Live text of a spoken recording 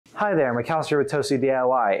Hi there, McAllister with Toasty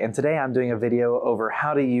DIY, and today I'm doing a video over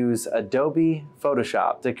how to use Adobe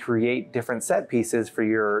Photoshop to create different set pieces for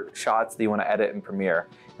your shots that you want to edit in Premiere.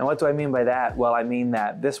 And what do I mean by that? Well, I mean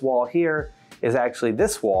that this wall here is actually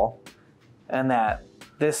this wall, and that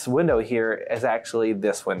this window here is actually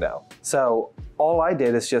this window. So all I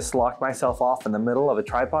did is just lock myself off in the middle of a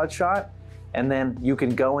tripod shot, and then you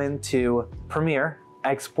can go into Premiere,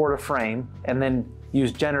 export a frame, and then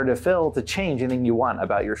use generative fill to change anything you want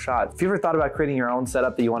about your shot. If you ever thought about creating your own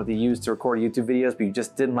setup that you wanted to use to record YouTube videos, but you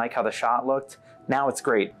just didn't like how the shot looked, now it's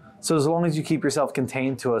great. So as long as you keep yourself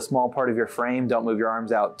contained to a small part of your frame, don't move your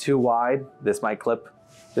arms out too wide, this might clip,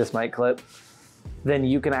 then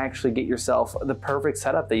you can actually get yourself the perfect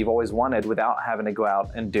setup that you've always wanted without having to go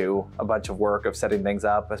out and do a bunch of work of setting things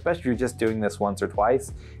up, especially if you're just doing this once or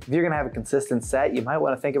twice. If you're gonna have a consistent set, you might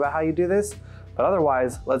wanna think about how you do this, but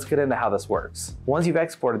otherwise, let's get into how this works. Once you've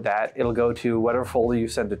exported that, it'll go to whatever folder you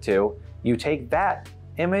sent it to. You take that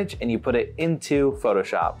image and you put it into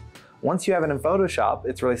Photoshop. Once you have it in Photoshop,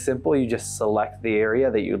 it's really simple. You just select the area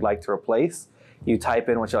that you'd like to replace. You type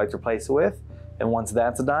in what you'd like to replace it with, and once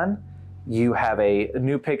that's done, you have a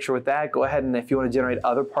new picture with that. Go ahead and if you want to generate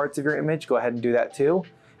other parts of your image, go ahead and do that too.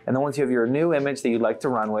 And then once you have your new image that you'd like to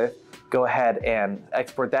run with, go ahead and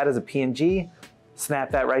export that as a PNG,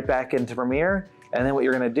 snap that right back into Premiere, and then what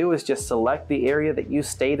you're gonna do is just select the area that you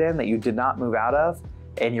stayed in, that you did not move out of,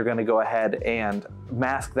 and you're gonna go ahead and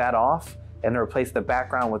mask that off and replace the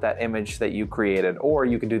background with that image that you created. Or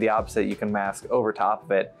you can do the opposite, you can mask over top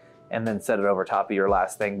of it and then set it over top of your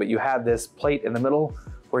last thing. But you have this plate in the middle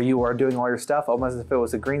where you are doing all your stuff almost as if it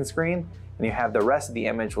was a green screen, and you have the rest of the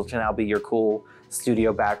image, which now be your cool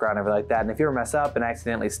studio background, everything like that. And if you ever mess up and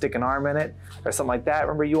accidentally stick an arm in it or something like that,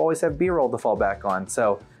 remember you always have B-roll to fall back on.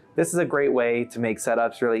 So this is a great way to make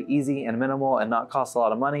setups really easy and minimal and not cost a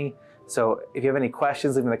lot of money. So if you have any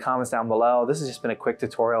questions, leave them in the comments down below. This has just been a quick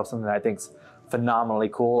tutorial of something that I think's phenomenally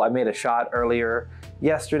cool. I made a shot earlier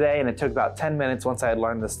yesterday and it took about 10 minutes once I had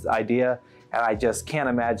learned this idea. And I just can't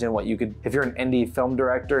imagine what you could, if you're an indie film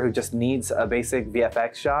director who just needs a basic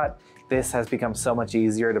VFX shot, this has become so much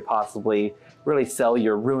easier to possibly really sell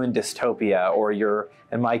your ruined dystopia, or your,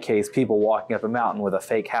 in my case, people walking up a mountain with a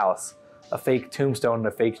fake house, a fake tombstone and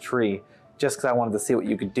a fake tree, just because I wanted to see what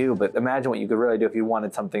you could do. But imagine what you could really do if you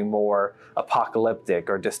wanted something more apocalyptic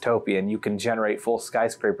or dystopian. You can generate full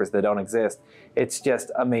skyscrapers that don't exist. It's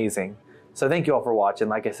just amazing. So thank you all for watching.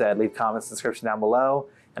 Like I said, leave comments in the description down below,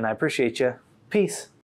 and I appreciate you. Peace.